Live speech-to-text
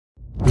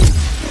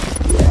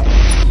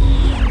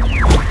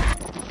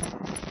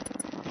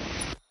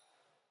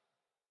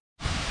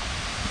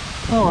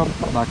Hello,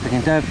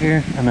 LockpickingDev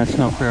here. I'm at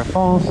Snoquera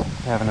Falls. I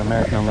have an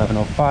American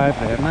 1105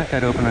 that I have not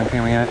got open on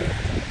camera yet.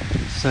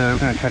 So we're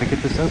going to try to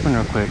get this open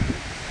real quick.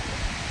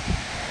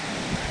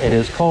 It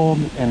is cold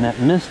and that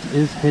mist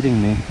is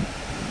hitting me.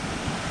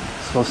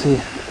 So we'll see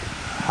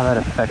how that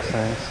affects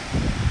things.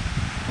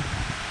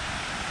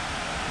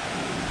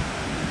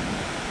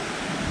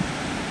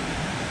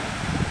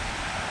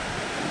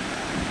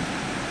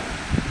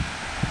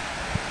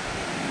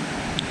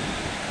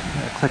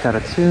 Click out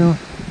of 2.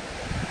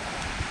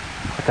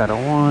 Click out of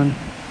 1.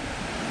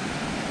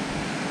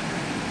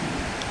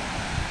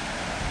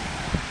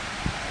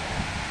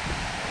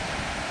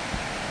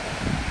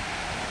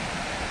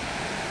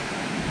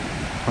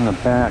 On the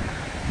back.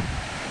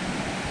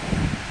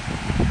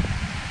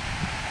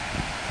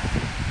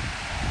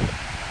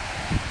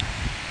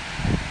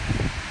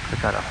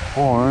 Click out of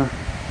 4.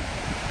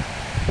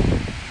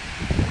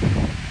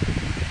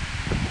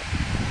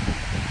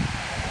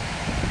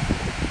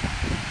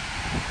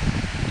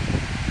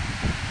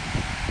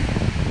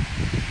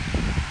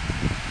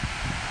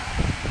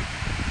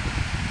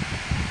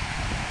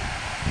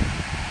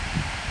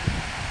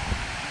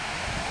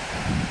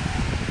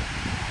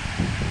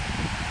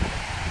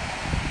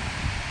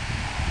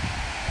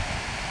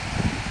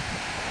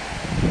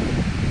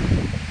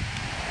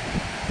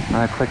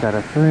 I click out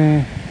of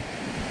 3.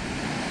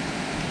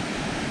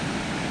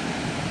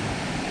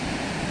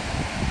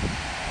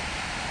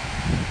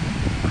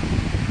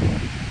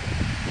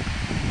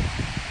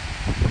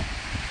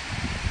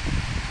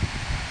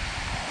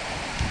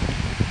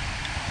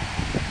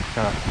 Click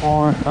out of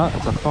 4. Oh,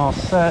 it's a false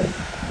set.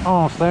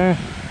 Almost there.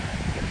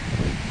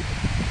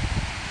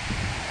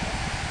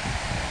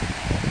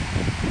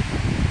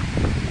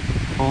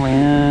 Fully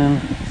in.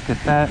 Let's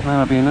get that, and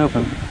that'll be an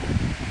open.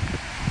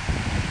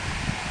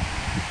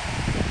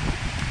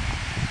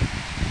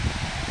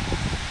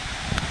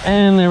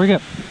 And there we go.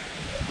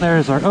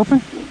 There's our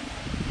open.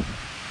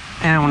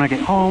 And when I get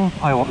home,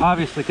 I will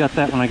obviously gut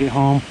that when I get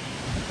home.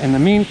 In the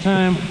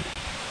meantime,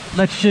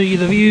 let's show you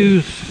the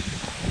views.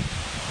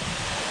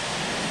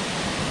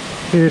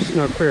 Here's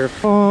Snoquera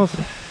Falls.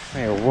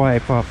 I gotta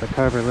wipe off the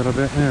cover a little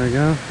bit. There we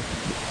go.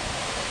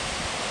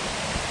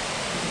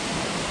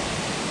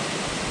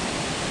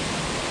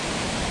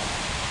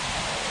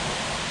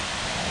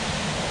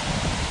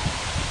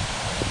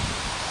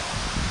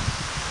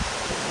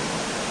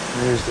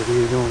 There's the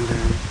view going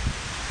down.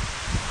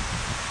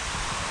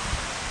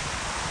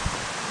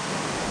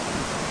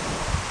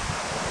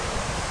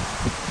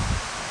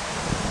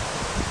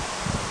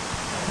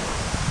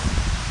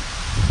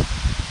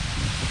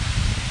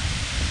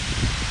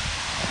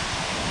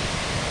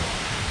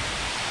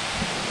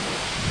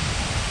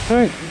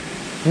 Alright,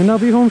 and I'll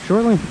be home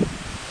shortly.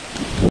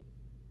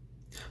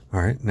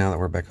 Alright, now that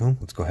we're back home,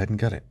 let's go ahead and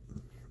gut it.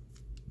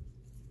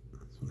 So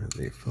we have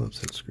the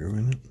Phillips head screw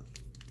in it.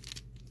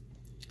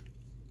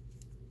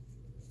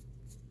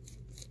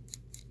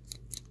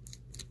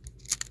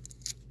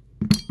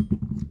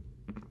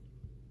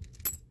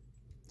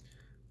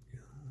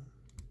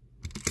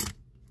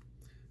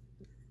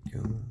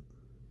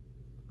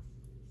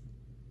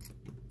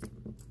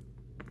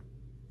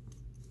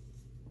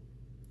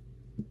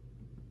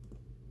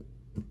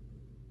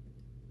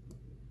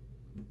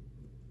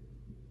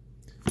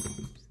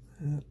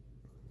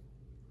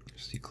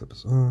 C-clip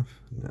is off.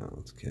 Now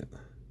let's get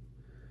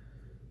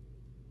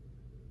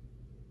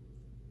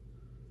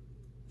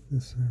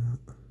this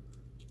out.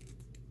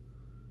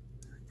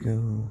 There we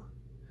go.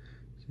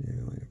 So you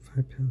only got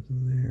 5 pins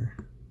in there.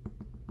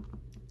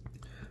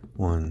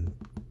 1,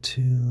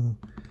 2,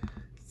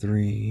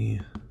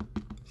 3,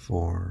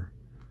 4,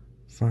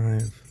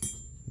 5.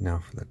 Now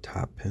for the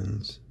top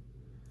pins.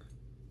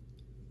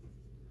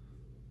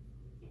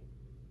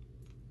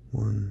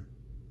 1,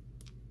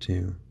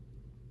 2,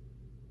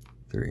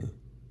 3,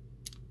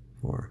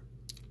 4,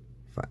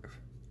 5.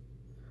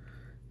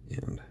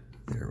 And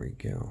there we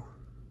go.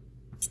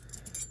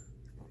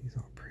 These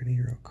all pretty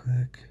real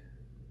quick.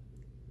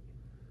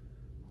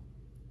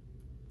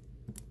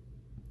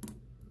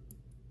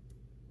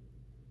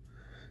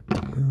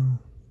 There we go.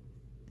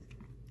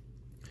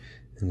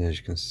 And as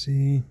you can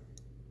see,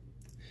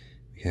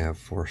 we have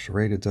 4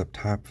 serrateds up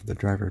top for the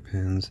driver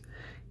pins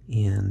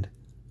and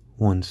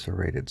 1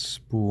 serrated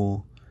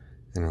spool.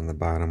 And on the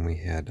bottom we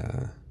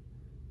had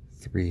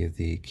 3 of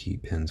the key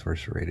pins were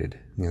serrated.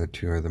 The other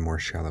 2 are the more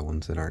shallow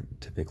ones that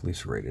aren't typically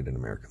serrated in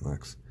American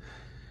locks.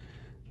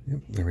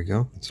 Yep, there we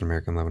go. It's an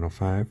American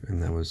 1105,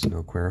 and that was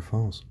Snoquera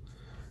Falls.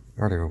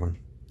 Alright everyone,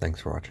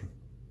 thanks for watching.